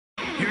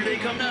Here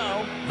they come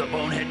now, the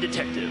Bonehead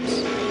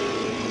Detectives.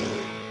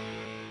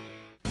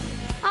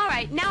 All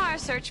right, now our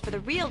search for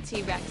the real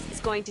T-Rex is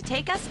going to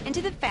take us into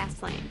the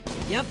fast lane.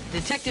 Yep,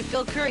 Detective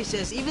Phil Curry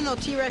says even though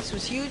T-Rex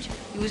was huge,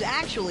 he was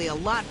actually a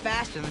lot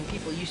faster than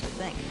people used to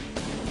think.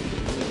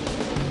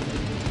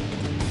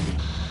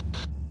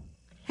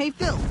 Hey,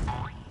 Phil,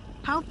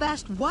 how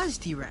fast was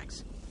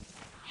T-Rex?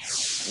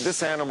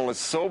 This animal is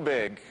so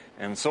big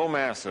and so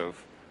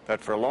massive that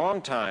for a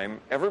long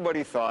time,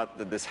 everybody thought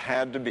that this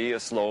had to be a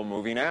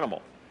slow-moving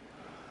animal.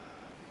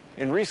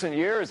 In recent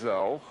years,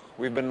 though,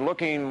 we've been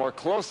looking more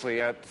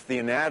closely at the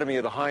anatomy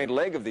of the hind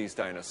leg of these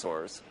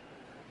dinosaurs,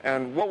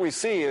 and what we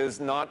see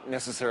is not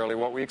necessarily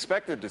what we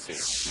expected to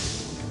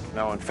see.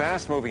 Now, in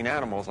fast-moving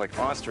animals like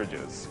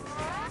ostriches,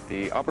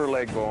 the upper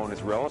leg bone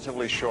is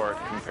relatively short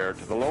compared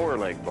to the lower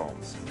leg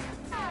bones.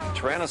 In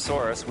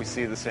Tyrannosaurus, we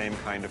see the same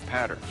kind of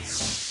pattern.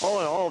 All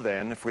in all,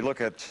 then, if we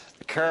look at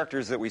the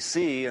characters that we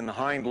see in the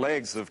hind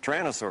legs of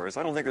Tyrannosaurus,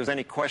 I don't think there's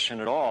any question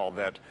at all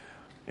that,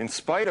 in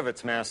spite of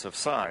its massive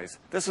size,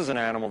 this is an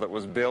animal that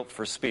was built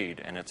for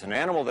speed, and it's an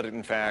animal that,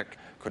 in fact,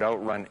 could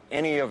outrun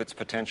any of its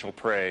potential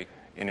prey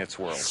in its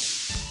world.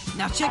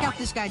 Now check out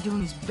this guy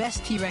doing his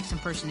best T-Rex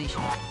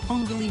impersonation,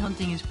 hungrily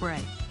hunting his prey.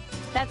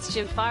 That's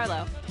Jim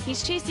Farlow.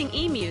 He's chasing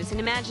emus and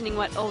imagining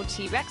what old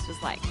T-Rex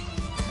was like.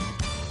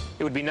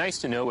 It would be nice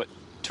to know what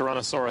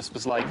Tyrannosaurus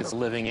was like as a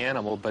living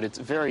animal, but it's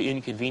very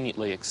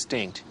inconveniently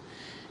extinct.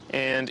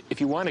 And if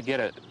you want to get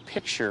a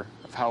picture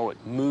of how it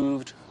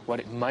moved,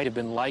 what it might have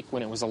been like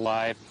when it was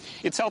alive,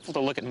 it's helpful to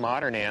look at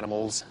modern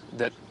animals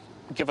that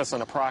give us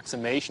an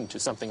approximation to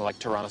something like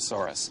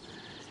Tyrannosaurus.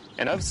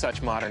 And of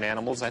such modern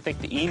animals, I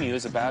think the emu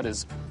is about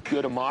as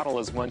good a model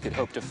as one could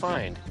hope to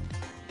find.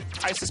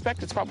 I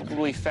suspect it's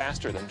probably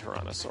faster than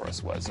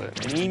Tyrannosaurus was.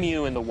 An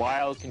emu in the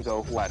wild can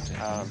go,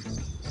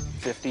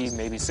 50,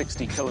 maybe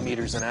 60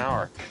 kilometers an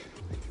hour.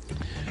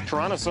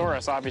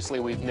 Tyrannosaurus, obviously,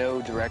 we've no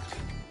direct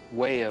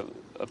way of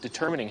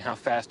determining how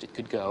fast it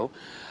could go.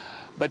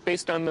 But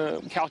based on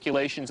the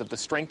calculations of the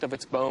strength of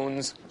its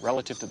bones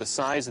relative to the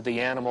size of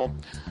the animal,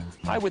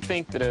 I would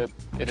think that a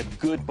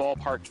good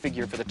ballpark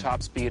figure for the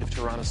top speed of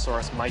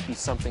Tyrannosaurus might be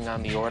something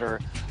on the order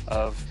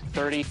of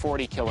 30,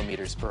 40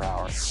 kilometers per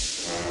hour.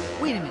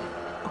 Wait a minute.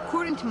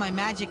 According to my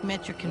magic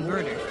metric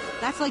converter,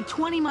 that's like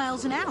 20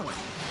 miles an hour.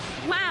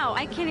 Wow,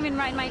 I can't even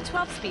ride my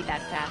 12-speed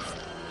that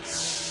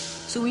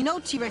fast. So we know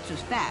T-Rex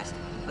was fast,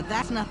 but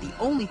that's not the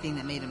only thing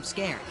that made him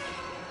scary.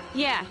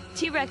 Yeah,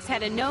 T-Rex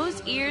had a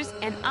nose, ears,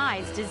 and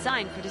eyes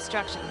designed for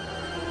destruction.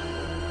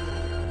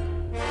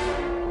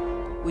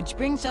 Which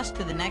brings us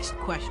to the next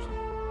question.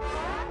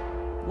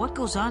 What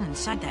goes on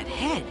inside that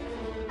head?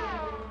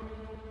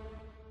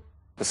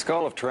 The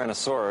skull of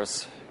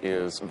Tyrannosaurus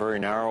is very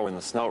narrow in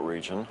the snout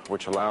region,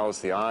 which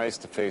allows the eyes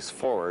to face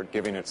forward,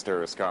 giving it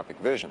stereoscopic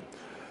vision.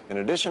 In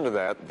addition to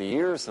that, the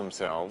ears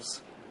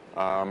themselves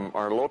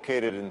are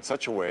located in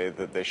such a way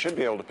that they should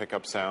be able to pick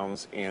up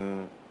sounds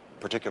in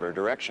particular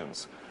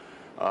directions.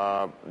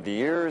 The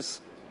ears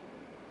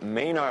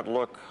may not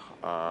look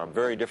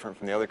very different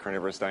from the other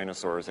carnivorous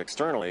dinosaurs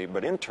externally,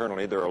 but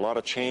internally there are a lot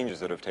of changes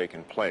that have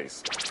taken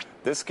place.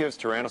 This gives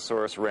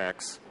Tyrannosaurus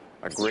rex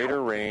a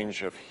greater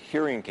range of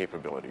hearing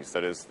capabilities.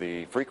 That is,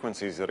 the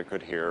frequencies that it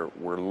could hear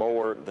were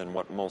lower than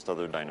what most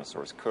other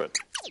dinosaurs could.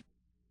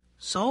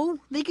 So,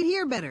 they could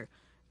hear better.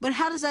 But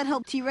how does that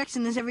help T-Rex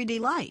in his everyday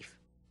life?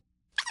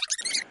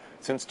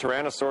 Since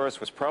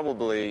Tyrannosaurus was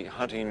probably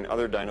hunting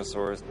other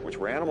dinosaurs, which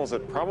were animals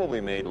that probably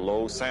made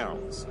low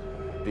sounds,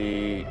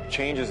 the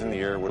changes in the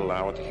ear would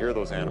allow it to hear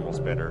those animals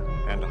better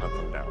and to hunt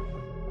them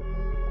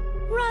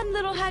down. Run,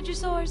 little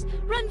hadrosaurs!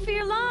 Run for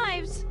your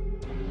lives!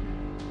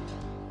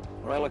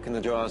 When I look in the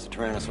jaws of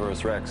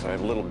Tyrannosaurus rex, I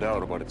have little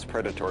doubt about its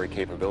predatory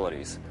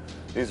capabilities.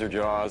 These are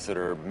jaws that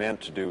are meant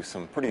to do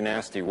some pretty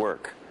nasty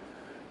work.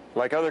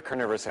 Like other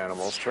carnivorous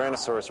animals,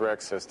 Tyrannosaurus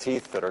rex has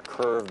teeth that are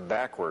curved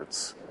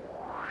backwards.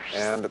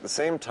 And at the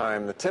same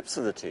time, the tips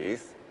of the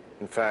teeth,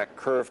 in fact,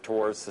 curve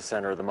towards the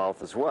center of the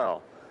mouth as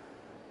well.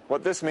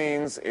 What this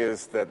means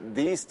is that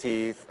these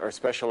teeth are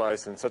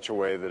specialized in such a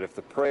way that if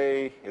the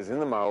prey is in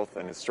the mouth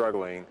and is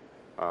struggling,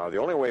 the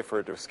only way for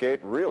it to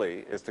escape,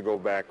 really, is to go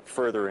back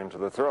further into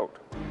the throat.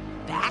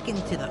 Back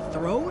into the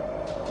throat?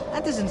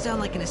 That doesn't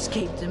sound like an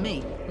escape to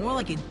me. More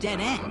like a dead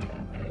end.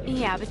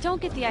 Yeah, but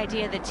don't get the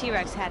idea that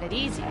T-Rex had it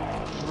easy.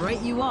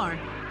 Right you are.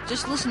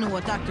 Just listen to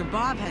what Dr.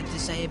 Bob had to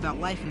say about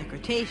life in the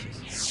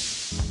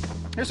Cretaceous.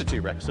 Here's a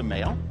T-Rex, a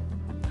male.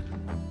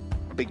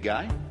 Big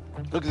guy.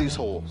 Look at these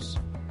holes.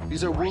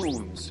 These are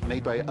wounds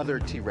made by other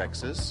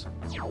T-Rexes.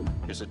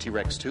 Here's a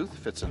T-Rex tooth,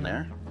 fits in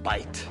there.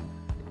 Bite.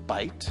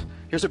 Bite.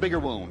 Here's a bigger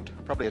wound.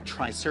 Probably a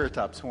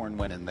Triceratops horn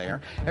went in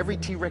there. Every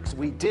T-Rex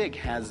we dig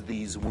has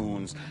these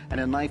wounds, and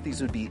in life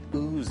these would be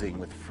oozing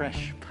with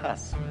fresh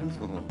pus.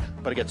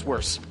 But it gets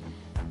worse.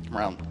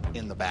 Around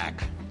in the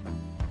back.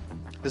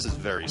 This is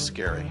very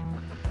scary.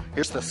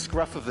 Here's the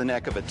scruff of the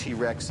neck of a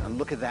T-Rex, and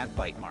look at that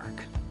bite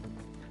mark.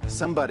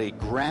 Somebody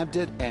grabbed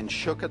it and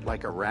shook it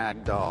like a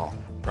rag doll.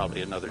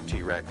 Probably another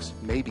T-Rex,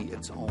 maybe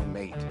its own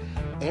mate.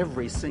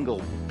 Every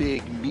single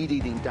big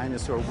meat-eating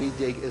dinosaur we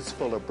dig is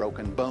full of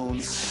broken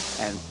bones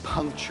and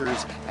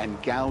punctures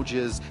and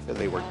gouges.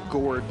 They were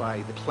gored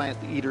by the plant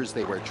eaters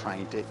they were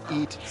trying to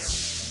eat.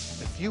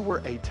 If you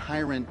were a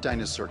tyrant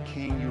dinosaur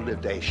king, you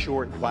lived a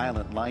short,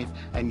 violent life,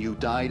 and you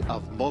died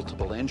of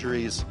multiple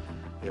injuries,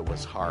 it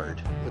was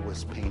hard, it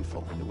was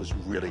painful, it was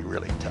really,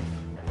 really tough.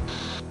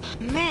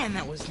 Man,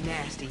 that was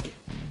nasty.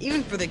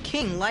 Even for the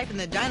king, life in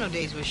the dino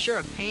days was sure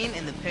a pain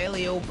in the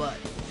paleo butt.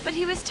 But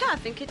he was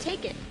tough and could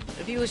take it.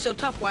 If he was so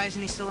tough, why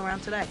isn't he still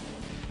around today?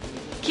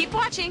 Keep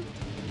watching.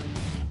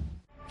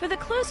 For the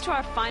clues to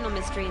our final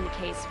mystery in the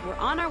case, we're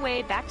on our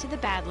way back to the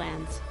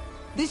Badlands.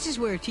 This is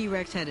where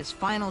T-Rex had his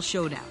final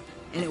showdown.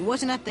 And it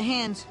wasn't at the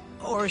hands,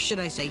 or should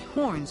I say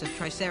horns, of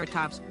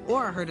Triceratops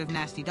or a herd of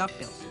nasty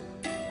duckbills.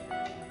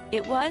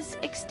 It was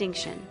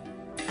extinction.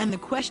 And the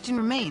question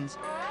remains,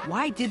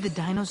 why did the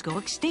dinos go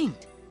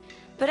extinct?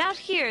 But out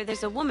here,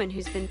 there's a woman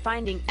who's been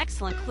finding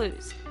excellent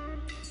clues.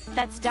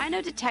 That's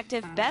dino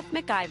detective Beth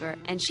McIver,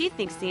 and she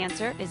thinks the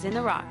answer is in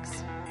the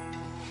rocks.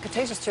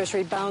 Cretaceous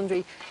tertiary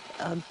boundary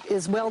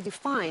is well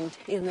defined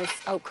in this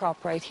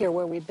outcrop right here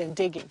where we've been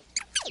digging.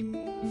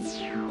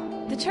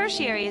 The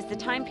Tertiary is the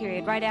time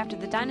period right after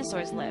the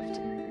dinosaurs lived.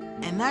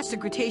 And that's the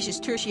Cretaceous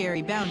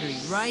tertiary boundary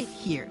right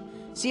here.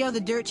 See how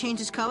the dirt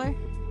changes color?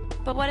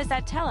 But what does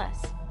that tell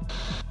us?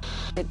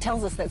 It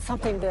tells us that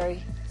something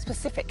very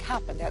specific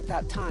happened at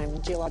that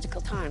time,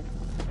 geological time.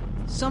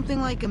 Something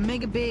like a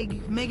mega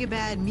big, mega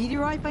bad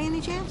meteorite by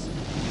any chance?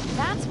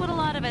 That's what a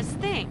lot of us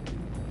think.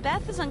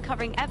 Beth is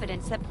uncovering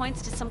evidence that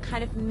points to some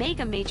kind of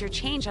mega major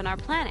change on our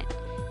planet.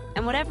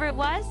 And whatever it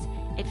was,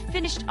 it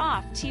finished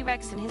off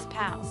T-Rex and his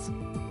pals.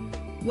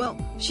 Well,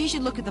 she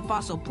should look at the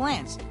fossil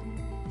plants.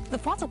 The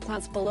fossil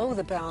plants below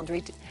the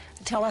boundary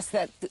tell us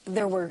that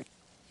there were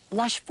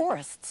lush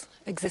forests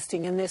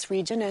existing in this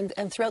region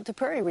and throughout the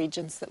prairie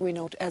regions that we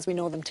know as we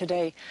know them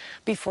today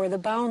before the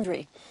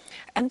boundary.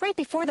 And right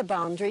before the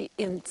boundary,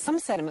 in some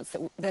sediments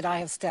that I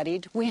have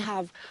studied, we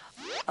have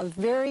a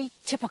very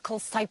typical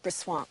cypress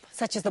swamp,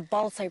 such as the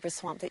bald cypress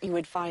swamp that you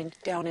would find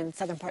down in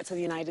southern parts of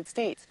the United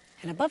States.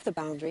 And above the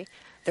boundary,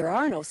 there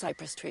are no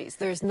cypress trees.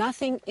 There's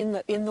nothing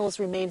in those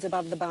remains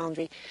above the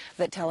boundary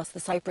that tell us the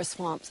cypress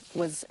swamp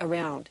was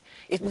around.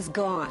 It was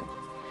gone.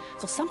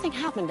 So something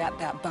happened at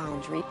that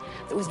boundary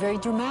that was very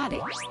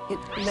dramatic. It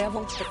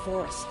leveled the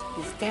forest.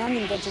 The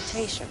standing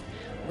vegetation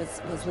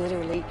was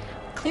literally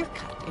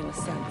clear-cut in a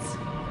sense.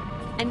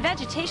 And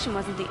vegetation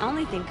wasn't the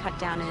only thing cut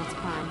down in its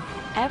prime.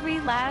 Every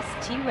last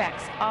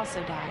T-Rex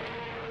also died.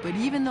 But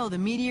even though the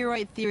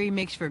meteorite theory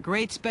makes for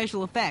great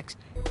special effects,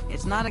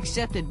 it's not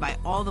accepted by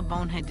all the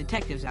bonehead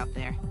detectives out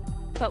there.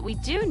 But we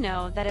do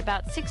know that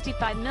about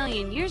 65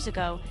 million years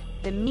ago,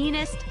 the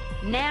meanest,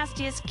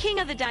 nastiest king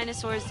of the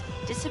dinosaurs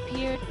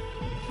disappeared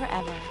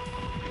forever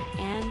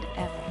and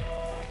ever.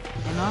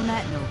 And on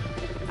that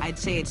note, I'd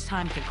say it's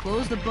time to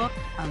close the book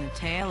on the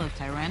tale of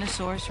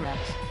Tyrannosaurus Rex.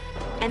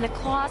 And the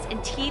claws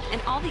and teeth and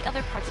all the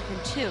other parts of him,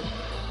 too.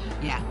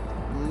 Yeah,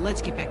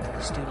 let's get back to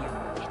the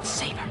studio. It's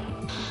safer.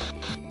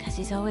 Because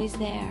he's always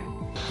there.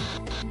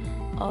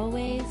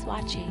 Always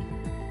watching.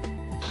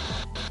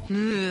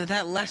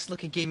 That last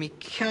look it gave me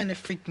kind of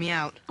freaked me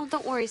out. Oh,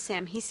 don't worry,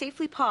 Sam. He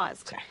safely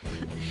paused.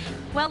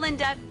 Well,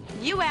 Linda,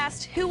 you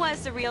asked who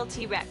was the real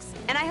T-Rex,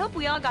 and I hope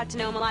we all got to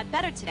know him a lot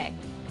better today.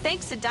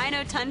 Thanks to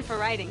Dino Ton for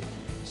writing.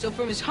 So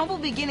from his humble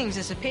beginnings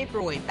as a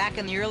paperweight back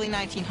in the early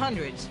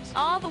 1900s...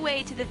 all the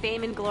way to the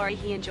fame and glory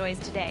he enjoys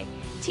today,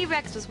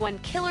 T-Rex was one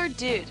killer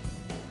dude.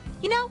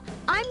 You know,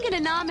 I'm going to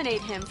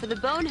nominate him for the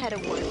Bonehead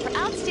Award for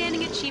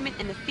Outstanding Achievement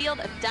in the Field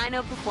of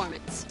Dino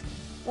Performance.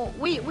 Well,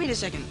 wait a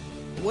second.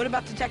 What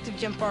about Detective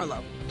Jim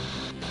Farlow?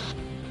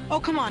 Oh,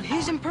 come on.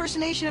 His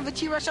impersonation of a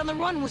T-Rex on the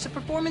run was a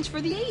performance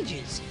for the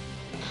ages.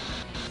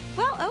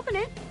 Well, open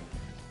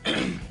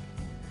it.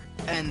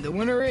 And the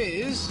winner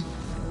is...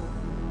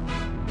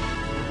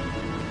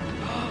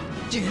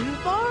 Jim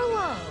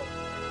Farlow!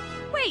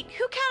 Wait,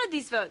 who counted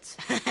these votes?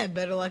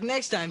 Better luck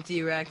next time,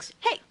 T-Rex.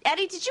 Hey,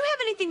 Eddie, did you have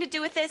anything to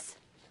do with this?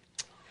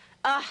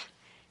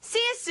 See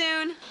you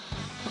soon.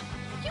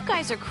 You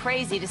guys are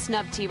crazy to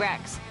snub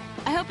T-Rex.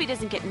 I hope he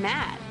doesn't get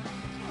mad.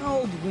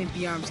 Oh, the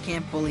wimpy arms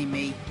can't bully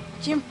me.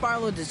 Jim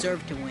Farlow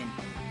deserved to win.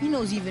 He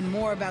knows even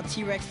more about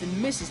T-Rex than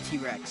Mrs.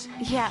 T-Rex.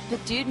 Yeah,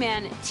 but dude,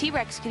 man,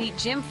 T-Rex could eat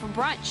Jim for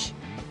brunch.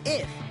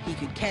 If he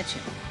could catch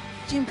him.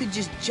 Jim could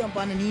just jump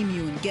on an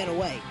emu and get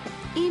away.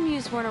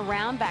 Emus weren't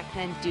around back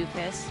then,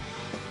 doofus.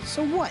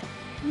 So what?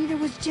 Neither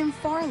was Jim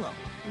Farlow.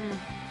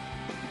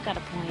 You've got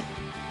a point.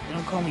 They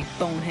don't call me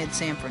Bonehead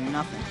Sam for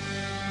nothing.